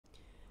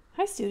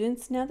Hi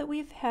students, now that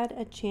we've had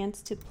a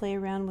chance to play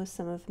around with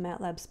some of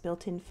MATLAB's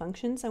built-in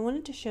functions, I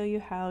wanted to show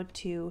you how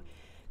to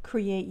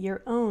create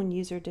your own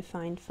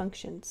user-defined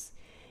functions.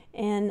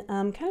 And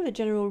kind of a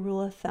general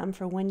rule of thumb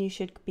for when you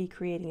should be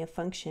creating a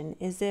function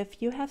is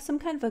if you have some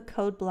kind of a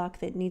code block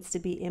that needs to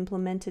be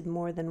implemented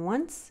more than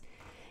once,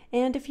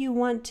 and if you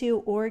want to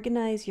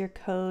organize your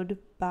code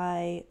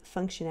by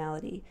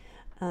functionality.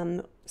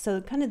 So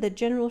kind of the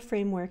general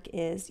framework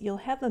is you'll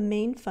have a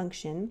main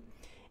function,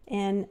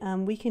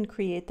 and we can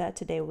create that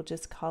today. We'll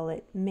just call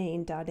it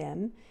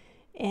main.m.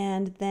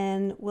 And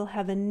then we'll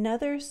have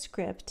another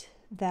script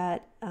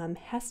that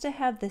has to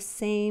have the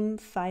same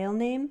file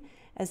name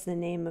as the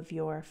name of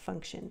your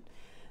function.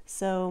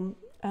 So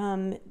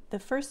the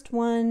first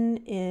one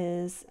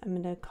is, I'm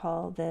going to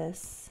call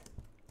this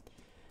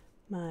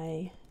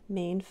my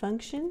main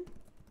function.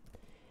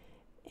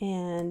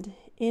 And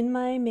in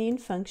my main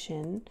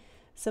function,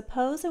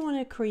 suppose I want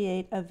to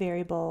create a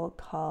variable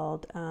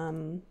called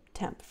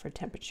temp for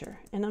temperature,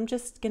 and I'm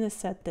just going to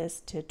set this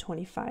to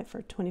 25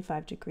 for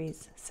 25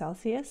 degrees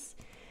Celsius.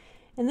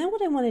 And then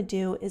what I want to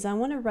do is I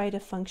want to write a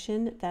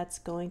function that's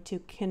going to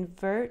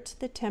convert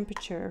the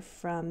temperature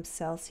from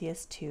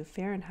Celsius to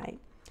Fahrenheit.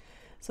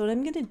 So what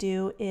I'm going to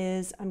do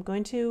is I'm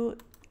going to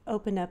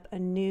open up a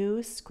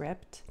new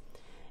script,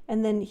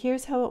 and then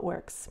here's how it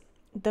works.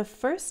 The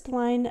first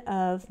line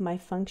of my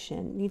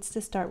function needs to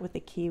start with the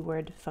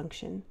keyword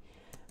function,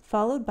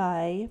 followed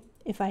by,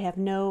 if I have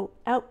no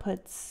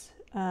outputs,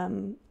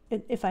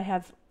 if I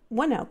have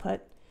one output,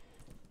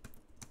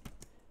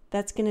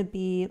 that's going to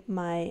be,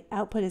 my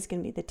output is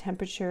going to be the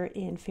temperature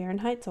in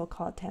Fahrenheit, so I'll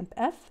call it temp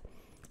f,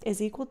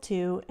 is equal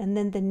to, and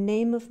then the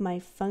name of my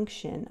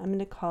function, I'm going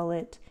to call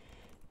it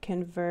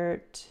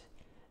convert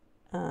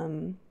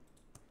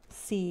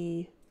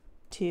C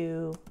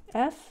to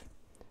F.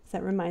 So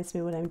that reminds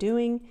me what I'm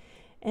doing.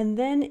 And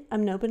then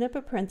I'm going to open up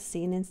a parenthesis,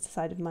 and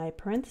inside of my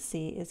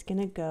parenthesis is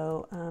going to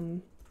go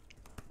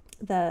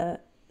the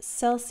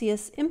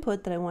Celsius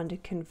input that I want to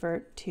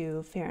convert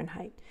to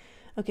Fahrenheit.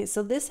 Okay,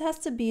 so this has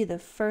to be the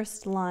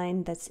first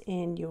line that's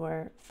in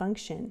your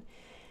function.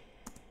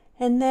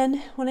 And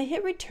then when I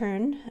hit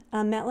return,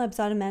 MATLAB's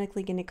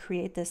automatically going to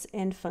create this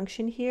end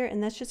function here,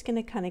 and that's just going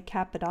to kind of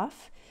cap it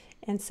off.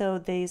 And so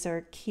these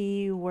are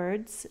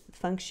keywords,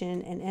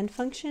 function and end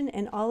function,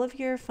 and all of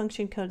your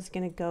function code is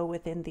going to go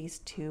within these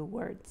two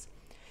words.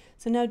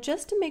 So now,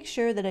 just to make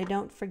sure that I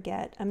don't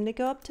forget, I'm going to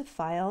go up to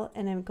File,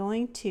 and I'm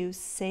going to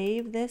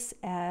save this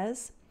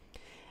as,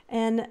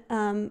 and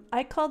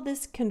I called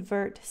this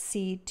convert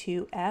C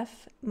to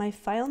F. My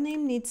file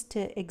name needs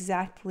to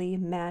exactly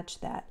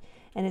match that,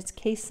 and it's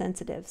case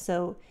sensitive.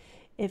 So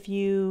if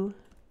you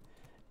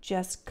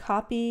just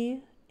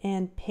copy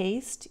and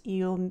paste,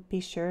 you'll be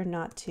sure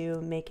not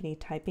to make any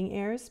typing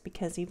errors,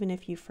 because even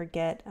if you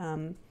forget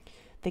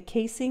the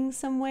casing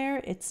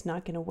somewhere, it's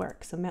not going to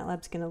work. So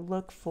MATLAB's going to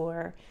look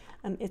for,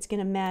 it's going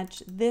to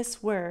match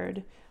this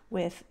word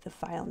with the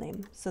file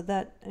name, so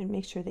that, and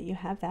make sure that you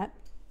have that.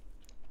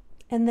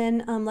 And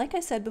then, like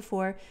I said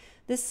before,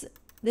 this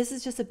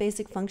is just a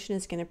basic function.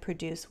 It's going to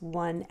produce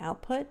one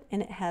output,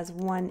 and it has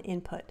one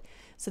input.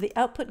 So the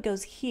output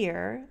goes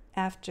here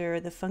after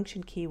the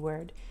function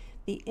keyword.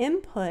 The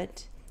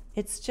input,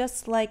 it's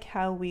just like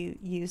how we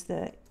use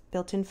the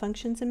built-in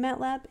functions in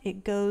MATLAB.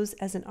 It goes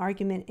as an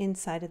argument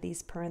inside of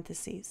these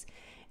parentheses.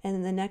 And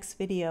in the next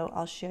video,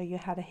 I'll show you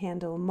how to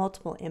handle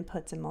multiple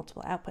inputs and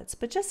multiple outputs.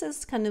 But just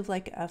as kind of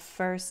like a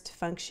first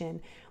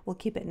function, we'll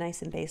keep it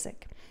nice and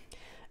basic.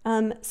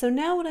 So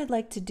now what I'd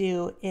like to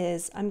do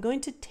is I'm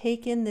going to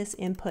take in this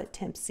input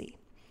temp C.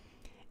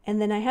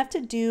 And then I have to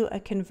do a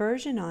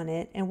conversion on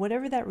it, and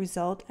whatever that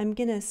result, I'm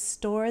going to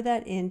store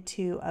that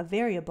into a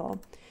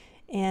variable.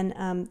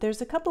 And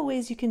there's a couple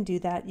ways you can do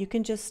that. You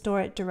can just store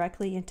it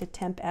directly into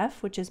temp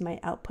f, which is my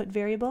output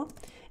variable.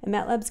 And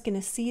MATLAB's going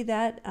to see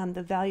that,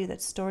 the value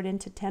that's stored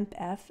into temp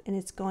f, and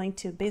it's going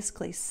to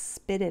basically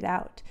spit it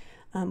out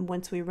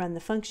once we run the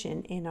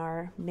function in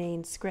our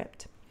main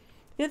script.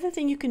 The other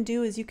thing you can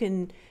do is you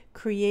can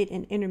create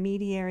an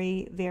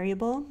intermediary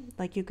variable,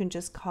 like you can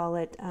just call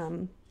it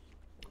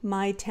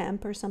my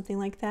temp or something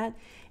like that,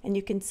 and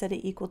you can set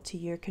it equal to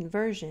your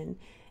conversion.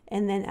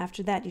 And then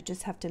after that, you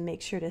just have to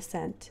make sure to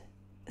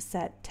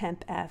set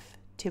temp f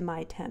to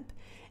my temp.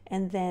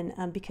 And then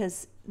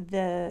because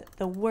the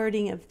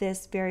wording of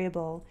this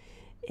variable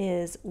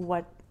is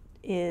what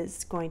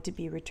is going to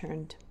be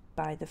returned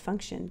by the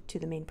function to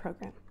the main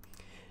program.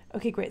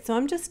 Okay, great. So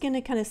I'm just going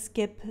to kind of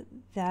skip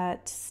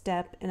that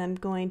step, and I'm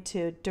going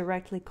to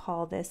directly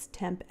call this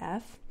temp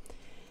f.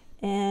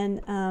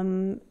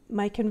 And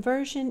my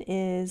conversion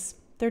is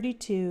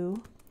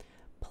 32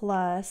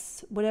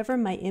 plus whatever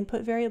my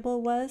input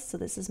variable was. So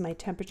this is my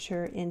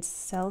temperature in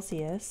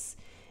Celsius,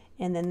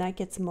 and then that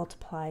gets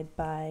multiplied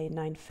by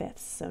 9/5,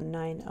 so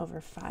 9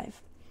 over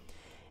 5.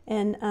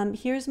 And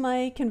here's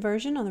my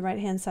conversion on the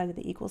right-hand side of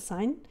the equal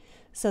sign.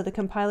 So the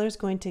compiler is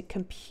going to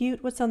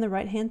compute what's on the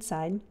right-hand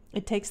side.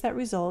 It takes that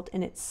result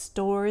and it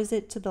stores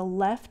it to the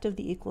left of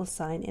the equal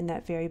sign in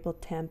that variable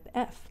temp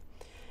f.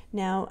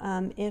 Now,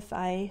 if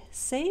I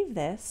save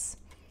this,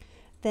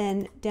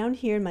 then down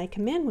here in my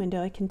command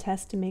window, I can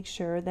test to make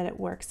sure that it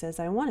works as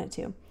I want it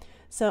to.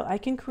 So I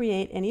can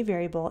create any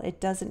variable.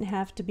 It doesn't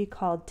have to be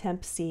called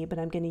temp C, but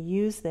I'm going to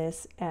use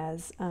this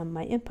as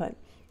my input.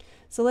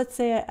 So let's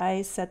say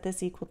I set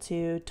this equal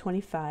to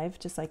 25,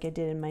 just like I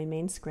did in my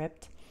main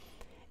script.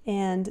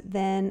 And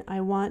then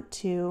I want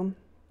to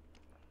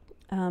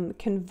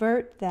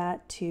convert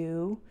that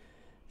to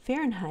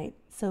Fahrenheit.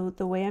 So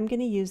the way I'm going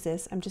to use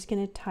this, I'm just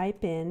going to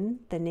type in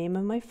the name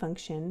of my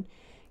function,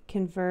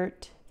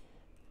 convert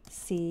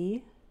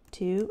C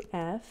to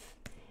F,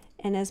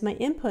 and as my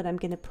input I'm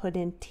going to put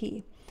in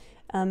T.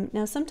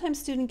 Now sometimes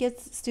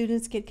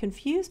students get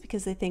confused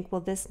because they think,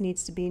 well, this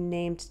needs to be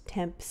named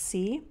temp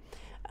C.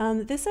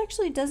 This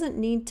actually doesn't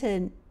need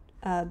to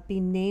be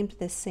named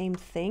the same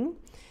thing.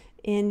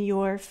 In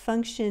your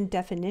function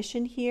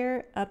definition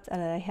here up that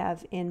I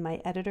have in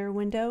my editor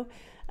window,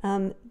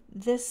 I'm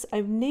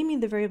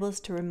naming the variables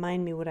to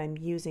remind me what I'm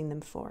using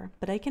them for,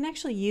 but I can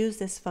actually use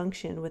this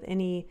function with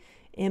any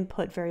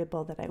input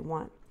variable that I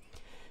want.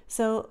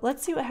 So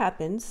let's see what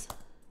happens.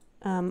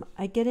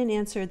 I get an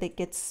answer that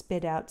gets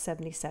spit out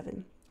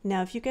 77.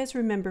 Now if you guys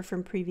remember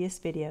from previous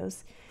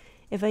videos,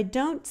 if I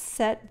don't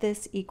set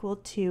this equal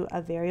to a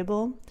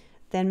variable,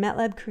 then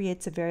MATLAB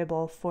creates a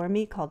variable for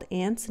me called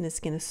ants, and it's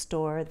going to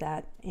store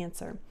that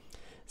answer.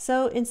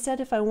 So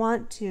instead, if I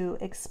want to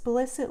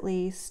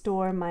explicitly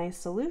store my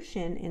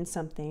solution in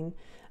something,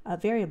 a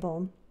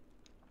variable,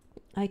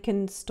 I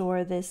can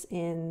store this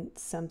in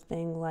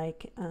something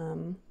like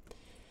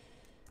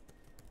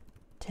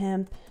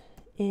temp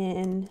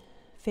in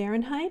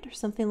Fahrenheit or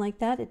something like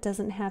that. It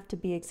doesn't have to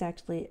be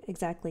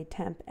exactly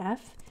temp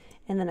F,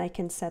 and then I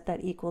can set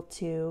that equal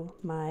to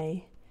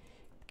my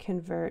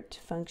convert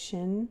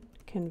function,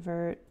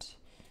 convert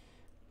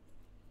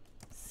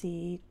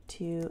C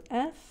to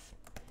F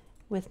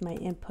with my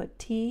input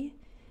T.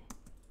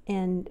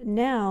 And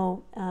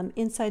now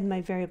inside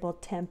my variable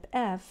temp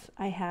F,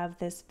 I have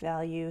this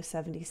value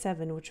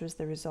 77, which was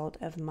the result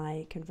of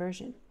my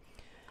conversion.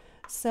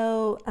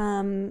 So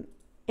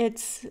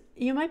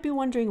you might be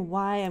wondering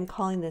why I'm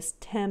calling this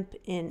temp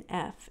in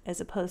F as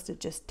opposed to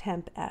just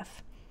temp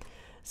F.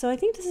 So I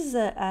think this is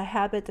a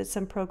habit that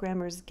some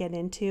programmers get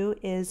into,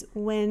 is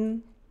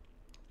when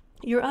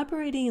you're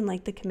operating in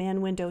like the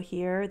command window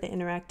here, the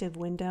interactive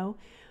window,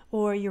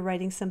 or you're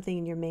writing something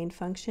in your main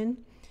function,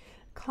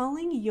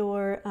 calling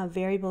your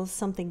variables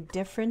something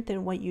different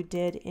than what you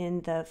did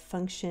in the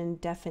function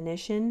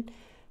definition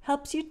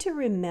helps you to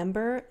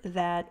remember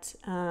that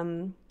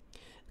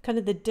kind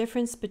of the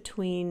difference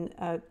between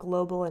a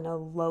global and a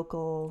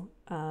local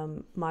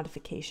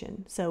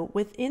modification. So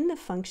within the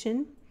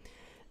function,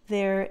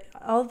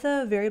 all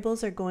the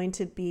variables are going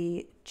to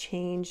be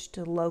changed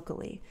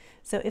locally.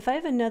 So if I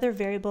have another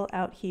variable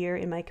out here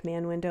in my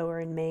command window or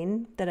in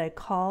main that I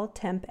call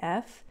temp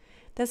F,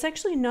 that's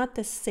actually not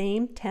the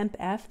same temp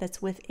F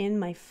that's within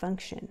my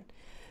function.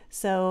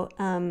 So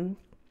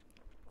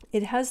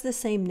it has the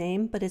same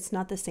name, but it's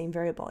not the same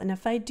variable. And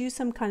if I do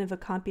some kind of a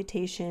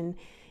computation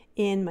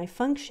in my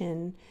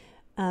function,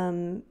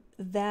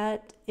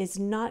 that is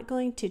not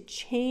going to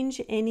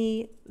change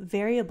any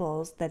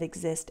variables that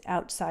exist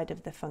outside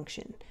of the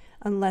function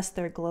unless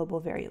they're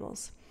global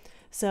variables.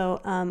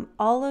 So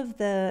all of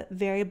the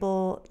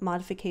variable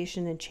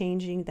modification and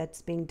changing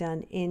that's being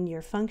done in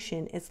your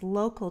function is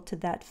local to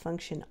that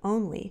function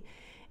only.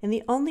 And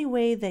the only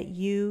way that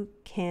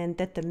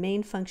the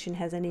main function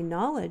has any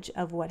knowledge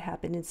of what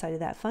happened inside of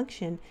that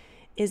function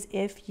is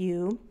if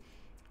you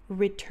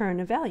return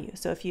a value.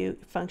 So if your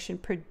function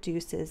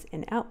produces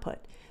an output.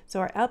 So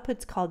our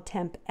output's called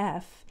temp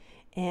F,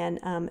 and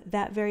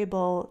that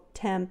variable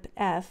temp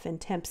F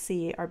and temp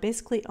C are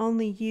basically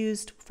only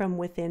used from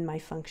within my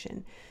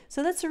function.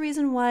 So that's the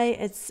reason why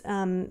it's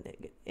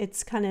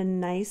kind of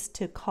nice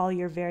to call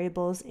your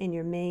variables in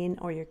your main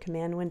or your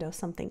command window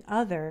something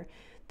other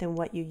than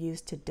what you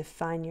use to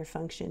define your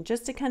function,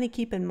 just to kind of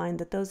keep in mind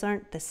that those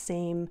aren't the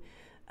same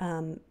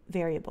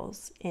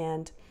variables.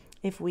 And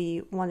if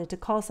we wanted to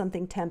call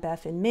something temp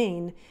F in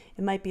main,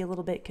 it might be a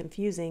little bit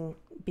confusing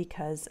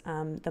because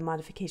the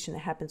modification that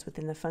happens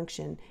within the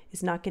function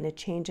is not going to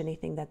change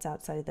anything that's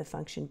outside of the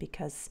function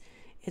because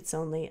it's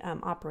only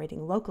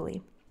operating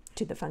locally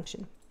to the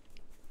function.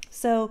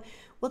 So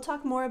we'll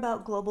talk more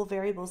about global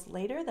variables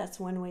later. That's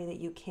one way that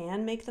you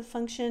can make the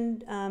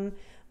function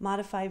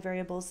modify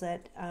variables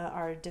that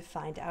are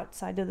defined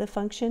outside of the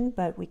function,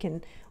 but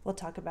we'll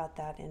talk about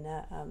that in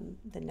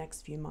the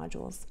next few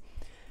modules.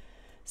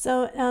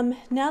 So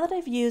now that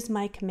I've used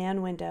my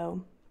command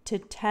window to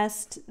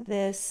test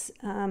this,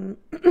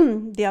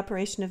 the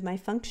operation of my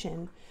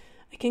function,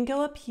 I can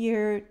go up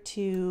here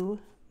to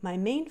my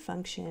main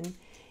function,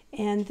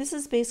 and this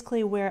is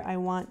basically where I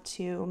want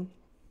to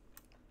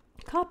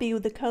copy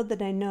the code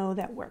that I know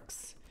that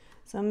works.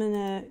 So I'm going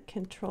to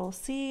Control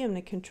C, I'm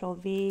going to Control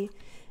V.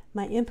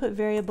 My input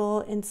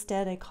variable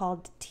instead I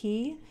called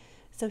T.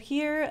 So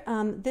here,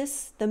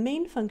 the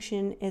main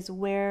function is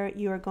where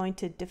you are going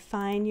to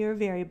define your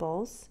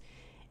variables,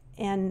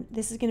 and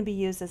this is going to be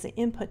used as an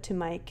input to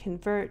my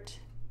convert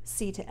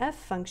C to F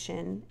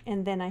function,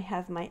 and then I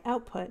have my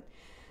output.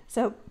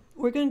 So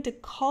we're going to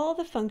call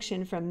the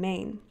function from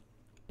main,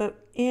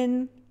 but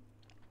in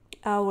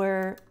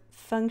our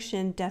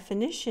function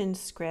definition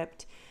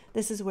script,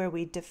 this is where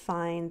we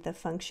define the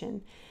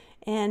function.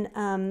 And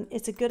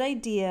it's a good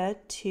idea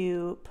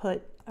to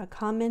put a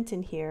comment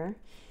in here.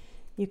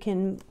 You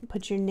can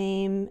put your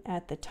name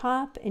at the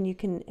top and you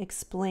can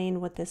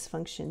explain what this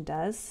function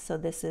does. So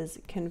this is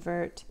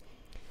convert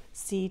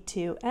C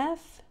to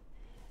F.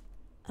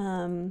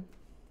 I'll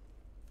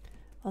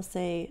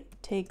say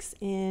takes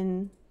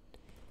in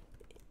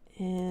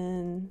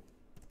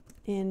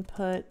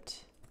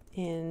input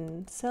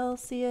in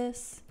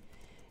Celsius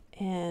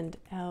and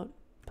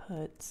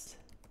outputs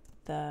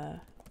the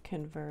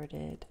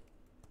converted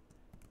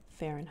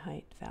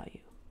Fahrenheit value.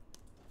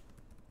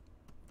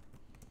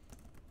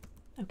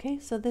 Okay,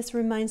 so this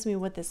reminds me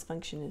what this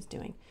function is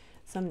doing.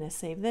 So I'm going to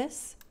save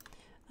this.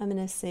 I'm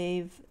going to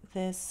save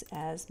this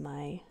as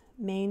my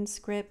main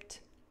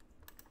script,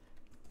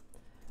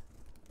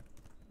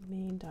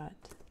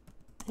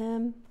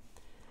 main.m.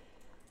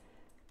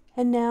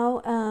 And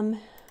now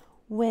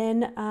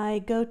when I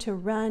go to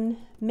run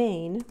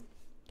main,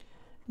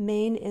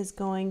 main is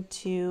going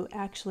to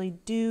actually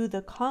do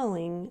the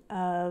calling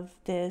of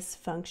this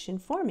function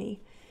for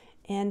me.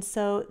 And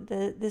so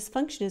this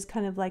function is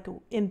kind of like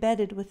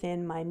embedded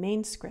within my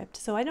main script.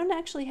 So I don't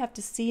actually have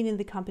to see any of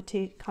the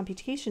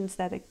computations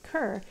that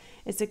occur.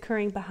 It's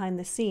occurring behind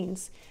the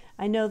scenes.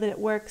 I know that it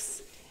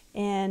works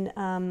and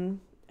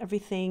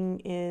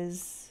everything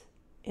is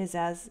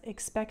as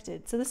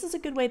expected. So this is a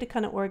good way to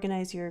kind of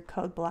organize your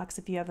code blocks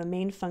if you have a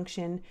main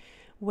function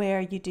where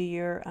you do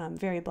your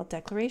variable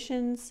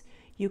declarations,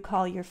 you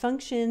call your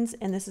functions,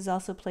 and this is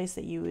also a place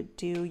that you would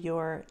do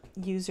your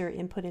user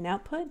input and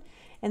output,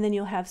 and then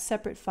you'll have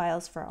separate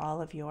files for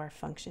all of your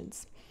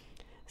functions.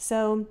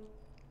 So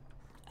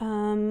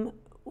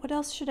what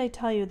else should I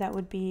tell you that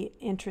would be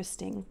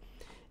interesting?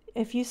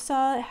 If you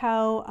saw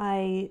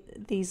how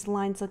these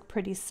lines look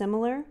pretty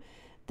similar,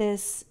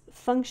 this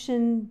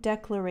function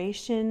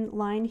declaration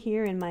line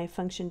here in my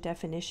function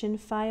definition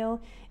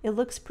file, it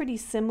looks pretty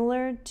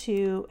similar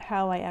to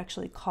how I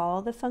actually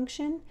call the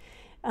function.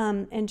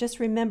 And just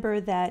remember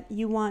that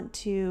you want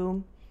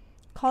to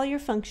call your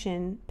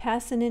function,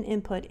 pass in an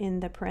input in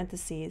the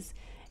parentheses,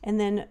 and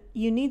then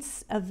you need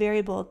a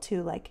variable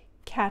to like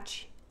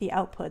catch the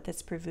output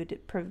that's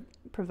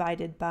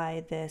provided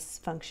by this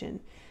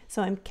function.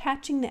 So I'm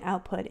catching the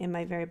output in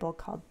my variable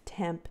called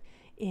temp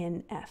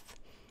in F.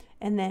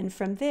 And then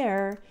from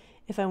there,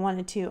 if I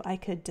wanted to, I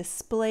could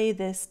display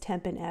this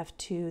temp in F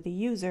to the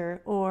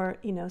user, or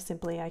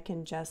simply I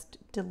can just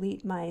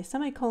delete my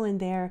semicolon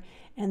there,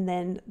 and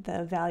then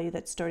the value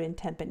that's stored in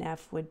temp in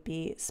F would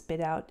be spit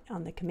out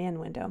on the command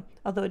window,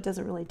 although it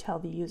doesn't really tell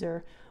the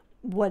user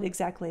what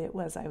exactly it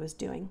was I was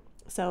doing.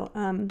 So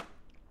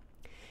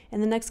in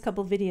the next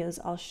couple videos,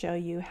 I'll show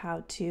you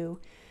how to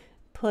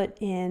put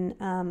in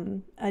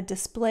a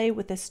display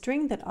with a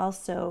string that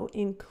also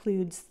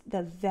includes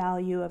the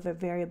value of a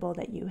variable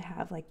that you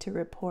have, like to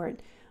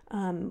report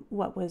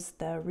what was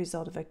the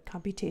result of a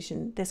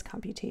computation, this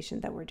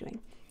computation that we're doing.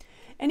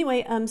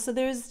 Anyway, so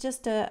there's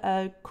just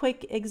a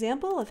quick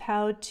example of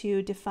how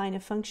to define a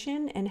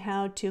function and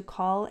how to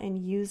call and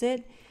use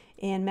it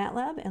in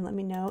MATLAB, and let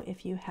me know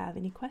if you have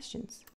any questions.